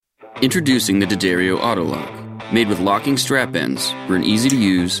Introducing the D'Addario Autolock, made with locking strap ends for an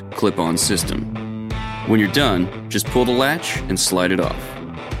easy-to-use, clip-on system. When you're done, just pull the latch and slide it off.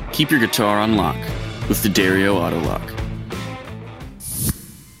 Keep your guitar on lock with D'Addario Autolock.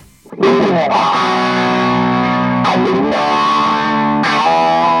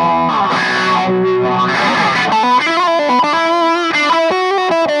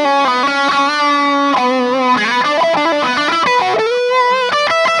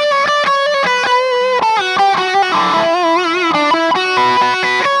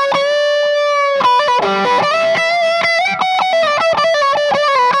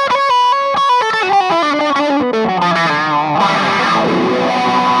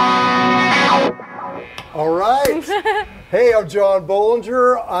 Hey, I'm John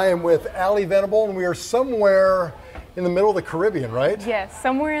Bollinger. I am with Allie Venable, and we are somewhere in the middle of the Caribbean, right? Yes,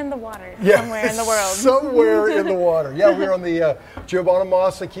 somewhere in the water. Yeah, somewhere in the world. Somewhere in the water. Yeah, we're on the Joe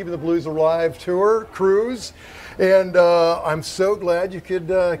Bonamassa Keeping the Blues Alive tour cruise, and I'm so glad you could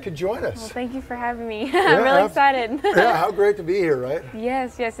join us. Well, thank you for having me. I'm really excited. Yeah, how great to be here, right?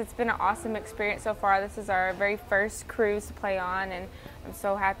 Yes, it's been an awesome experience so far. This is our very first cruise to play on, and I'm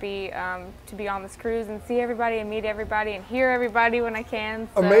so happy to be on this cruise and see everybody and meet everybody and hear everybody when I can.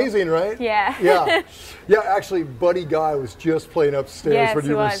 So. Amazing, right? Yeah. Yeah, actually, Buddy Guy was just playing upstairs when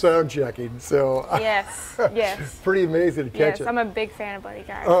you were sound checking. So yes. Pretty amazing to catch it. I'm a big fan of Buddy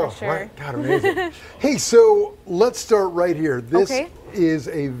Guy, for sure. Right. God, amazing. Hey, so let's start right here. This is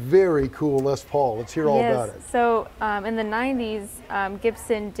a very cool Les Paul. Let's hear all about it. So in the 90s,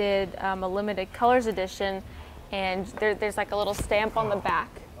 Gibson did a limited colors edition, and there's like a little stamp on the back.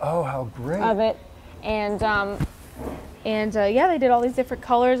 Oh, how great. Of it. And yeah, they did all these different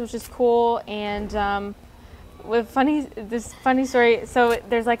colors, which is cool. And with this funny story, so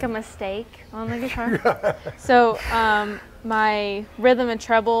there's like a mistake on the guitar. So my rhythm and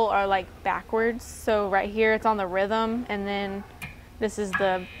treble are like backwards. So right here it's on the rhythm, and then this is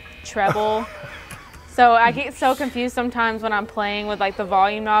the treble. So I get so confused sometimes when I'm playing with like the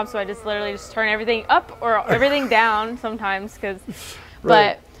volume knob, so I just literally just turn everything up or everything down sometimes,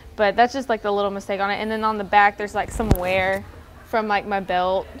 but that's just like the little mistake on it. And then on the back there's like some wear from like my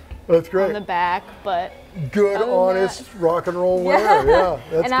belt. That's great. On the back, but good, honest rock and roll wear. Yeah,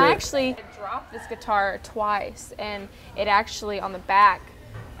 that's and great. I actually dropped this guitar twice, and it actually on the back,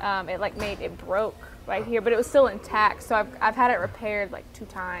 it broke right here, but it was still intact. So I've had it repaired like 2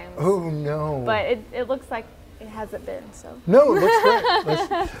 times. Oh no! But it looks like it hasn't been. So no, it looks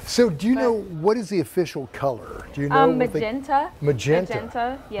great. So do you know what is the official color? Do you know? Magenta.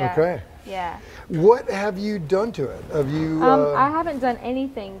 Magenta. Yeah. Okay. Yeah. What have you done to it? Have you? I haven't done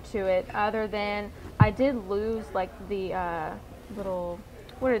anything to it other than I did lose like the little,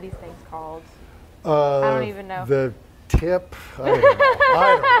 what are these things called? I don't even know. The tip. I don't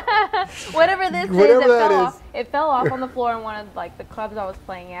know. Whatever this is, it fell off on the floor in one of like the clubs I was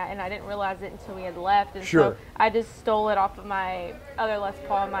playing at, and I didn't realize it until we had left. And so I just stole it off of my other Les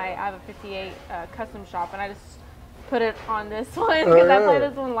Paul. I have a 58 custom shop, and I just put it on this one because I play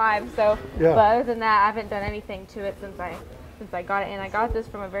this one live. So, but other than that, I haven't done anything to it since I got it. And I got this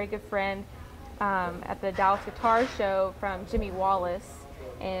from a very good friend at the Dallas Guitar Show from Jimmy Wallace,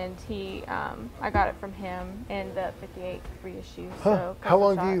 and I got it from him in the 58 reissue. So how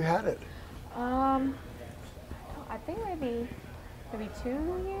long do you had it? I think maybe 2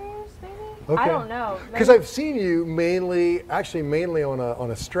 years, maybe. Okay. I don't know. Because I've seen you mainly on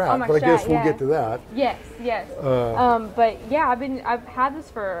a Strat, but I guess we'll get to that. Yes. But yeah, I've had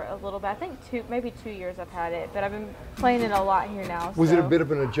this for a little bit. I think maybe 2 years I've had it, but I've been playing it a lot here now. Was it a bit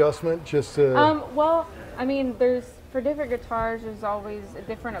of an adjustment, just to? Well, I mean, for different guitars, there's always a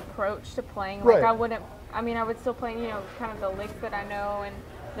different approach to playing. Right. Like I would still play, kind of the licks that I know and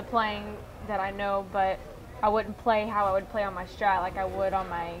the playing that I know, but I wouldn't play how I would play on my Strat like I would on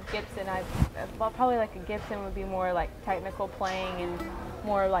my Gibson. Probably like a Gibson would be more like technical playing and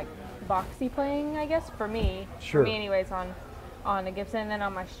more like boxy playing, I guess, for me. Sure. For me anyways, on a Gibson. And then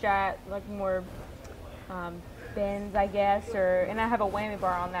on my Strat, like more bends, I guess, and I have a whammy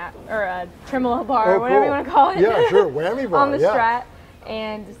bar on that, or a tremolo bar, or whatever you want to call it. Yeah, sure, whammy bar. On the Strat.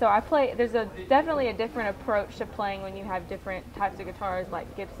 And so there's definitely a different approach to playing when you have different types of guitars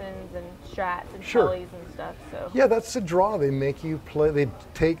like Gibsons and Strats and Kellys and stuff. So yeah, that's the draw. They make you play. They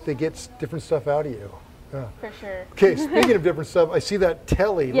get different stuff out of you. Yeah. For sure. Okay, speaking of different stuff, I see that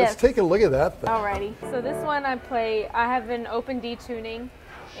Telly. Yes. Let's take a look at that thing. Alrighty. So this one I have an open D tuning,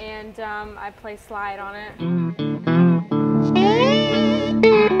 and I play slide on it.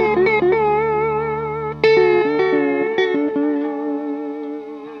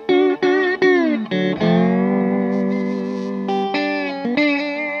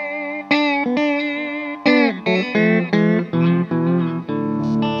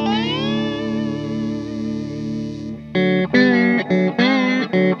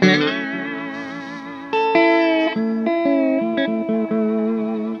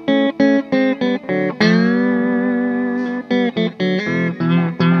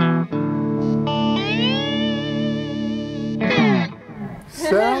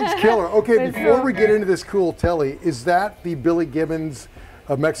 Okay, But before so- we get into this cool telly, is that the Billy Gibbons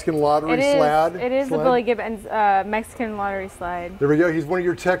Mexican Lottery It is. sled? It is the sled? Billy Gibbons Mexican lottery slide. There we go. He's one of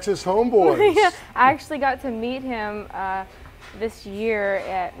your Texas homeboys. Yeah, I actually got to meet him this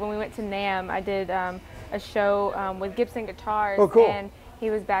year when we went to NAMM. I did a show with Gibson guitars. Oh, cool. And he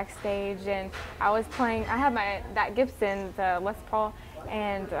was backstage, and I was playing. I had that Gibson, the Les Paul,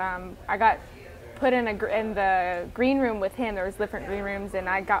 and I got put in the green room with him. There was different green rooms, and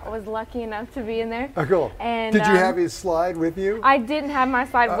was lucky enough to be in there. Oh, cool. And did you have his slide with you? I didn't have my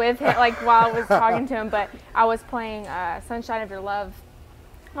slide with him, like while I was talking to him, but I was playing "Sunshine of Your Love"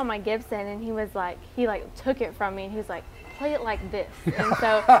 on my Gibson, and he took it from me, and he was like, "Play it like this," and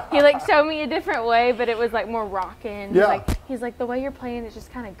so he like showed me a different way, but it was like more rockin'. Yeah. He's like, the way you're playing is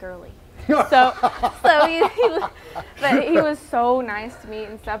just kind of girly. So but he was so nice to me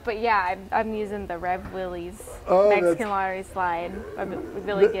and stuff. But yeah, I'm using the Rev Willie's Mexican Lottery slide by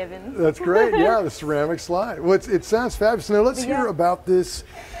Billy Gibbons. That's great. Yeah, the ceramic slide. Well, it sounds fabulous. Now let's hear about this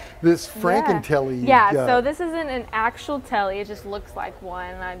Frankentelly. Yeah. So this isn't an actual telly. It just looks like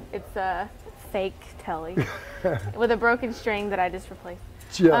one. It's a fake telly with a broken string that I just replaced.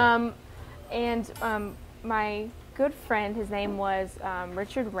 Yeah. My good friend, his name was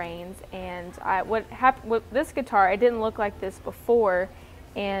Richard Rains, and what happened with this guitar, it didn't look like this before,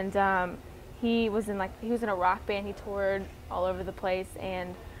 and he was in a rock band. He toured all over the place,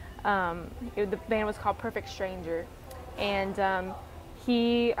 and the band was called Perfect Stranger, and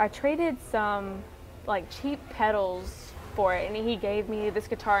I traded some like cheap pedals for it, and he gave me this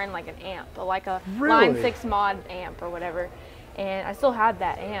guitar and like an amp, like a Really? Line 6 mod amp or whatever, and I still had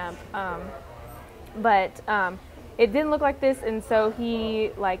that amp, but it didn't look like this, and so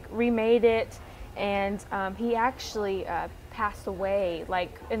he like remade it, and he actually passed away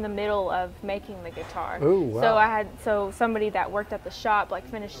like in the middle of making the guitar. Oh, wow. So somebody that worked at the shop like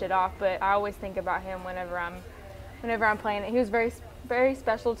finished it off, but I always think about him whenever I'm playing it. He was very, very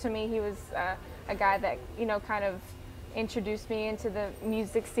special to me. He was a guy that kind of introduced me into the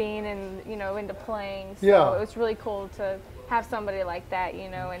music scene and into playing. So Yeah. it was really cool to have somebody like that,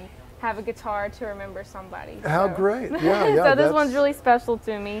 and have a guitar to remember somebody. How So- great. Yeah. So this one's really special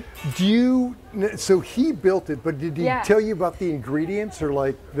to me. So he built it, but did he Yeah. tell you about the ingredients or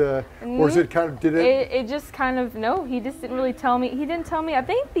or is it kind of, It just kind of, no, he just didn't really tell me. He didn't tell me. I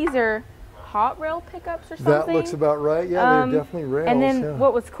think these are hot rail pickups or something. that looks about right. Yeah, they're definitely rails. And then yeah.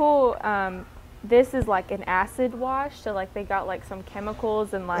 what was cool, this is like an acid wash, so like they got like some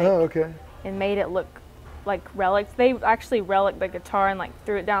chemicals and like Oh, okay. and made it look like relics. They actually relic the guitar and like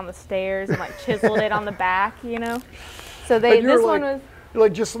threw it down the stairs and like chiseled it on the back, So And you're this like, one was you're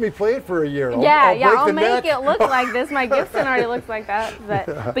like, just let me play it for a year. I'll I'll break the make neck. it look like this. My Gibson already looks like that,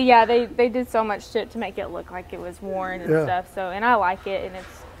 but yeah, they did so much to it to make it look like it was worn and Yeah. stuff. So and I like it, and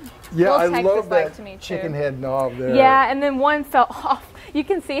it's Yeah, I Texas love like that to me, too. chicken head knob there. yeah. And then one fell off. You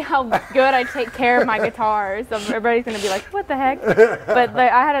can see how good I take care of my guitars. So everybody's gonna be like, "What the heck?" But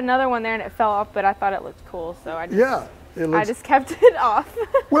I had another one there, and it fell off. But I thought it looked cool, so I Yeah. just kept it off.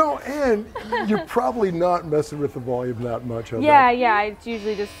 Well, and you're probably not messing with the volume that much. On yeah, that. yeah. It's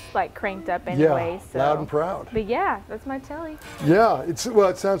usually just like cranked up anyway. Yeah, So. loud and proud. But yeah, that's my telly. Yeah, it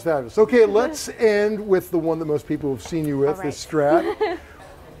sounds fabulous. Okay, let's end with the one that most people have seen you with, All the right. Strat.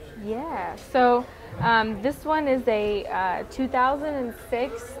 Yeah, so this one is a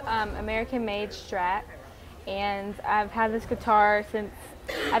 2006 American-made Strat, and I've had this guitar since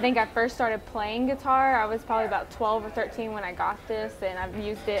I think I first started playing guitar. I was probably about 12 or 13 when I got this, and I've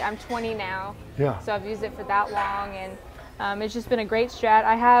used it. I'm 20 now, Yeah. so I've used it for that long, and it's just been a great Strat.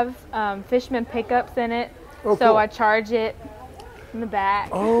 I have Fishman pickups in it, Oh, so cool. I charge it in the back.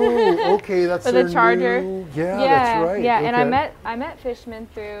 Oh, okay, that's For the their charger. new- Yeah, that's right. Yeah, and okay. I met Fishman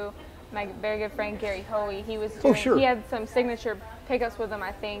through my very good friend Gary Hoey. He was Oh, sure. he had some signature pickups with him,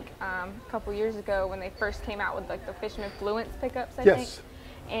 I think, a couple years ago when they first came out with like the Fishman Fluence pickups, I think. Yes.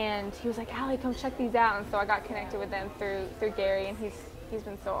 And he was like, "Allie, come check these out." And so I got connected with them through Gary, and he's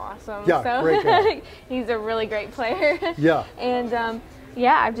been so awesome. Yeah, so great guy. he's a really great player. Yeah. And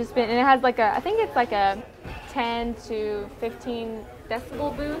yeah, I've just been, and it has like I think it's like a 10 to 15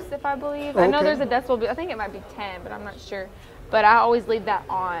 decibel boost, if I believe. I know Okay. there's a decibel boost. I think it might be 10, but I'm not sure. But I always leave that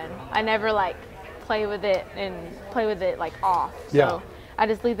on. I never like play with it like off. So Yeah. I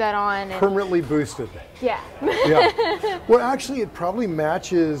just leave that on. And, Permanently boosted. yeah. Yeah. Well, actually, it probably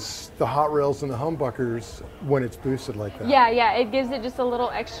matches the hot rails and the humbuckers when it's boosted like that. Yeah, yeah. It gives it just a little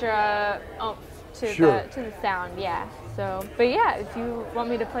extra oomph to Sure. the sound. Yeah. So, but yeah, if you want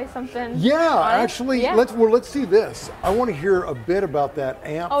me to play something. Yeah, on it, actually, yeah. let's do this. I want to hear a bit about that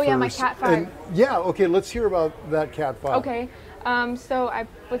amp. Oh, yeah, my first. Cat 5. And yeah, okay, let's hear about that Cat 5. Okay. So I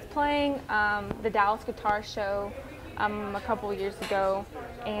was playing the Dallas Guitar Show a couple years ago,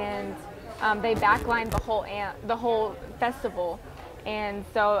 and they backlined the whole festival. And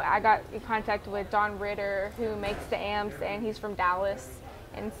so I got in contact with Don Ritter, who makes the amps, and he's from Dallas.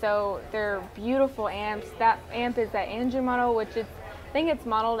 And so they're beautiful amps. That amp is that Andrew model, which is, I think it's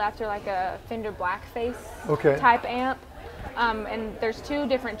modeled after like a Fender Blackface type amp. And there's two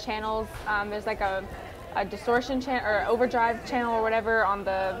different channels. There's like a distortion channel or overdrive channel or whatever on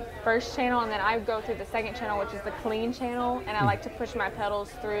the first channel, and then I go through the second channel, which is the clean channel, and I like to push my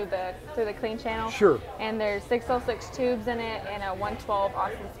pedals through the clean channel. Sure. And there's 606 tubes in it and a 112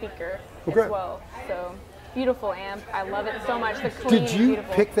 Austin speaker as well. So beautiful amp. I love it so much. The clean. Did you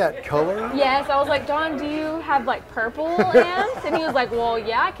beautiful. pick that color? Yes. I was like, Don, do you have like purple amps? And he was like, well,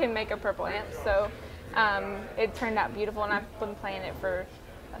 yeah, I can make a purple amp. So it turned out beautiful, and I've been playing it for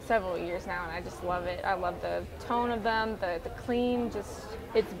several years now, and I just love it. I love the tone of them, the clean, just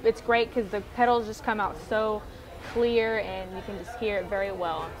it's great because the pedals just come out so clear and you can just hear it very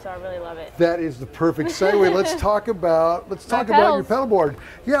well. So I really love it. That is the perfect segue. Let's talk about your pedal board.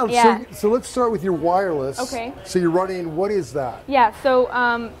 Yeah. So let's start with your wireless. Okay. So you're running, what is that? Yeah. So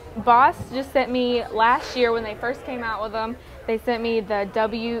Boss just sent me last year when they first came out with them. They sent me the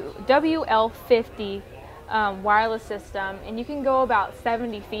WL50 wireless system, and you can go about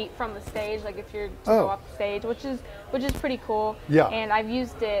 70 feet from the stage, like if you're to go off the stage, which is pretty cool. Yeah. And I've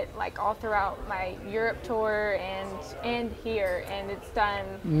used it like all throughout my Europe tour and here, and it's done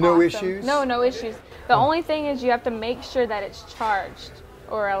no issues. No issues. The only thing is you have to make sure that it's charged,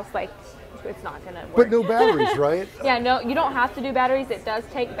 or else like it's not gonna work. But no batteries, right? Yeah, no, you don't have to do batteries. It does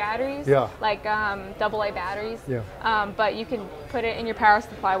take batteries. Yeah. Like AA batteries. Yeah. But you can put it in your power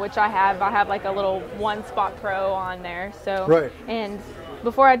supply, which I have. I have like a little One Spot Pro on there. So. Right. And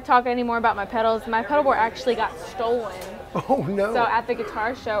before I talk any more about my pedals, my pedal board actually got stolen. Oh no. So at the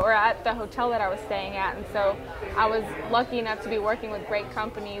guitar show, or at the hotel that I was staying at, and so I was lucky enough to be working with great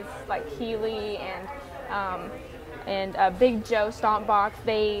companies like Healy and Big Joe Stompbox.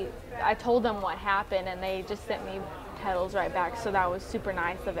 I told them what happened, and they just sent me pedals right back. So that was super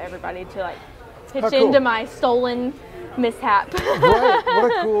nice of everybody to like pitch into my stolen mishap. Right.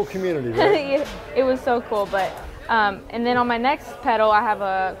 What a cool community, right? It was so cool. But and then on my next pedal, I have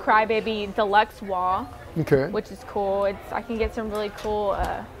a Crybaby Deluxe Wah, which is cool. I can get some really cool.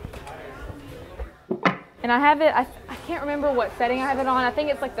 And I have it. I can't remember what setting I have it on. I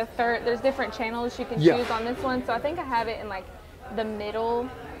think it's like the third. There's different channels you can choose on this one. So I think I have it in like the middle.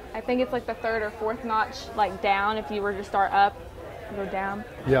 I think it's like the third or fourth notch, like down. If you were to start up, go down.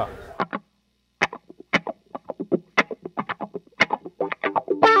 Yeah.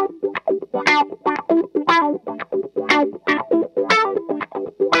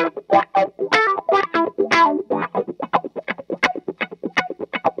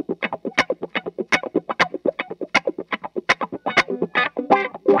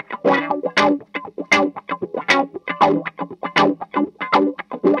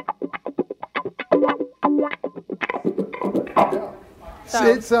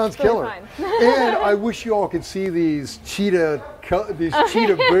 It sounds killer. And I wish you all could see these cheetah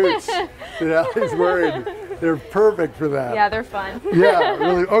boots that Allie's wearing. They're perfect for that. Yeah, they're fun. Yeah,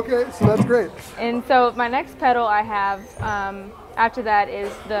 really. Okay, so that's great. And so my next pedal I have after that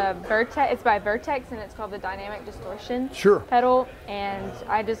is the Vertex. It's by Vertex, and it's called the Dynamic Distortion pedal. And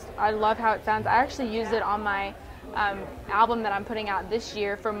I love how it sounds. I actually use it on my album that I'm putting out this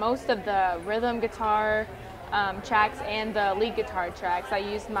year for most of the rhythm guitar tracks and the lead guitar tracks. I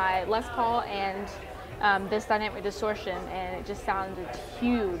used my Les Paul and this Dynamic Distortion, and it just sounded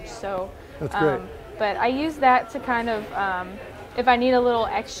huge. So that's great. But I use that to kind of, if I need a little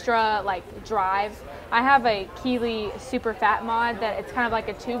extra like drive, I have a Keeley Super Fat mod that it's kind of like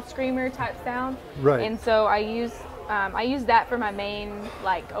a tube screamer type sound. Right. And so I use that for my main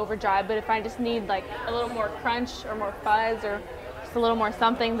like overdrive. But if I just need like a little more crunch or more fuzz or just a little more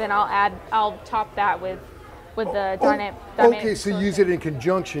something, then I'll top that with the dynamic. Okay, so use it in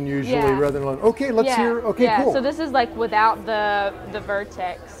conjunction usually rather than alone. Okay, let's hear. Okay, cool. So this is like without the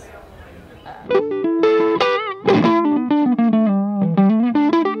Vertex.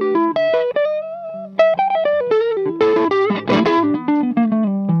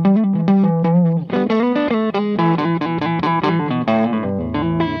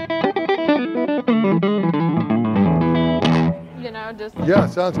 Yeah,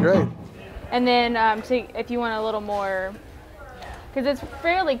 sounds great. And then if you want a little more, because it's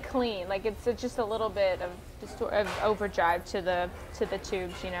fairly clean, like it's just a little bit of overdrive to the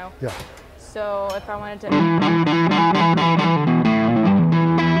tubes, you know. Yeah. So if I wanted to.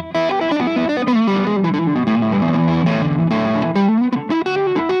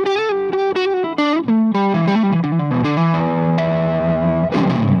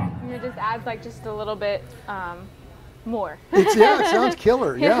 adds like just a little bit more. It sounds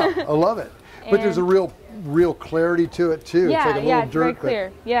killer. Yeah, I love it. But there's a real clarity to it too. Yeah, it's like a little it's very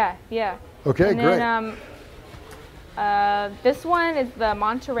clear. Yeah. Okay, and great. Then, this one is the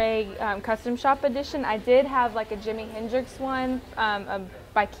Monterey Custom Shop Edition. I did have like a Jimi Hendrix one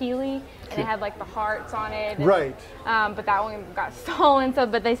by Keeley, and it had like the hearts on it. And, right. But that one got stolen.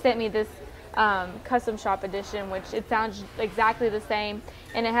 But they sent me this Custom Shop Edition, which it sounds exactly the same,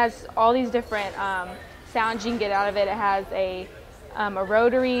 and it has all these different sounds you can get out of it. It has a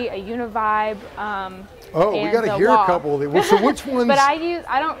rotary, a univibe. We got to hear a couple of these. Well, so which ones? But I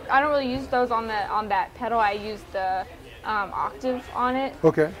don't really use those on that pedal. I use the octave on it.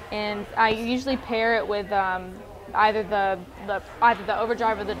 Okay. And I usually pair it with either the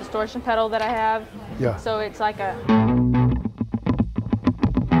overdrive or the distortion pedal that I have. Yeah. So it's like a.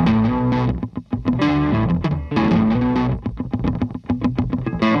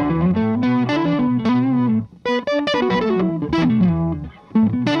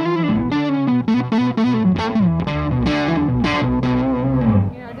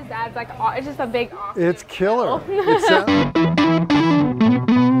 It's just a big octave. It's killer.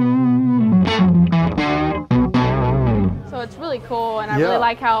 So it's really cool, and I really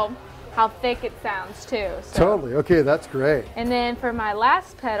like how thick it sounds too. So. Totally. Okay, that's great. And then for my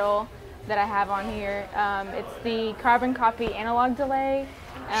last pedal that I have on here, it's the Carbon Copy analog delay.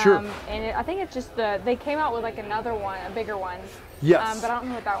 Sure. And I think it's just they came out with like another one, a bigger one. Yes. But I don't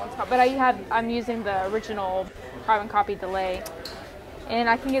know what that one's called. But I'm using the original Carbon Copy delay. And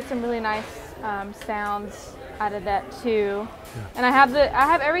I can get some really nice sounds out of that too. Yeah. And I have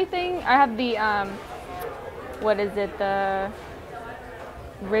everything. I have the the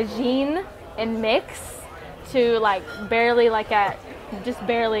Regine and mix to like barely just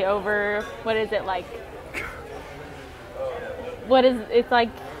barely over, it's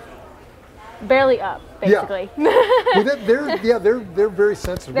like barely up basically. Yeah. They're very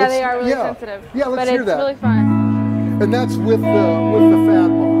sensitive. Yeah, they are really sensitive. Yeah, let's hear that. But it's really fun. And that's with the Fat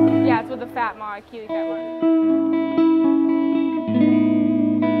Mod. Yeah, it's with the Fat Mod, Keeley Fat Mod.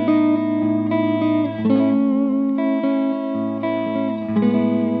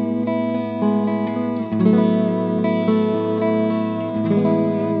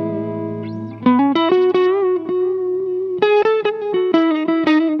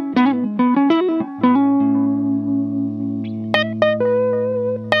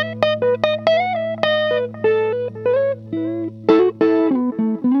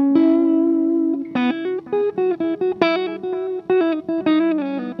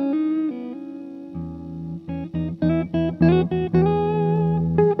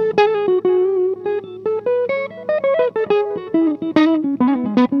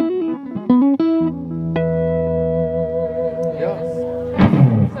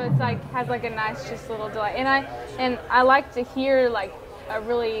 Has like a nice just little delay, and I like to hear like a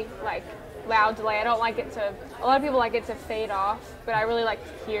really like loud delay. I don't like it to. A lot of people like it to fade off, but I really like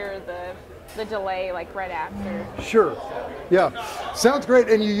to hear the delay like right after. Sure. Yeah. Sounds great.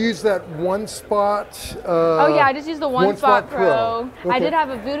 And you use that One Spot. Oh yeah, I just use the One Spot Pro. Okay. I did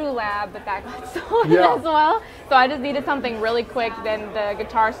have a Voodoo Lab, but that got stolen as well. So I just needed something really quick. Then the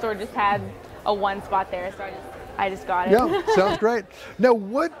guitar store just had a One Spot there, so I just got it. Yeah, sounds great. Now,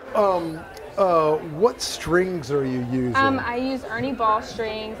 what strings are you using? I use Ernie Ball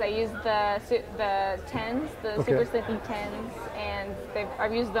strings. I use the 10s, the Super Slippy 10s, and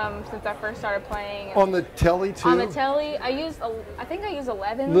I've used them since I first started playing. On the Telly too? On the Telly, I think I use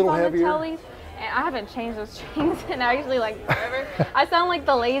 11s Little on heavier. the Telly. And I haven't changed those strings in actually like forever. I sound like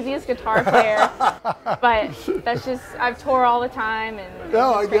the laziest guitar player, but that's just, I've tore all the time. And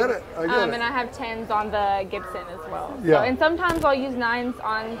no, I get it. And I have 10s on the Gibson as well. Yeah. So, and sometimes I'll use 9s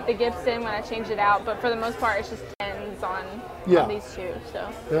on the Gibson when I change it out, but for the most part, it's just 10s on these two. So,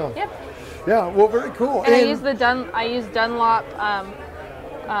 yep. Yeah, well, very cool. And I use Dunlop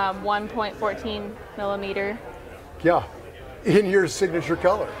 1.14 millimeter. Yeah, in your signature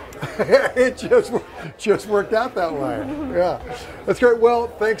color. It just worked out that way. Yeah, that's great. Well,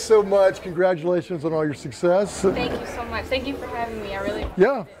 thanks so much. Congratulations on all your success. Thank you so much. Thank you for having me. I really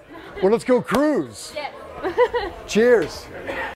appreciate it. Well, let's go cruise. Yes. Cheers.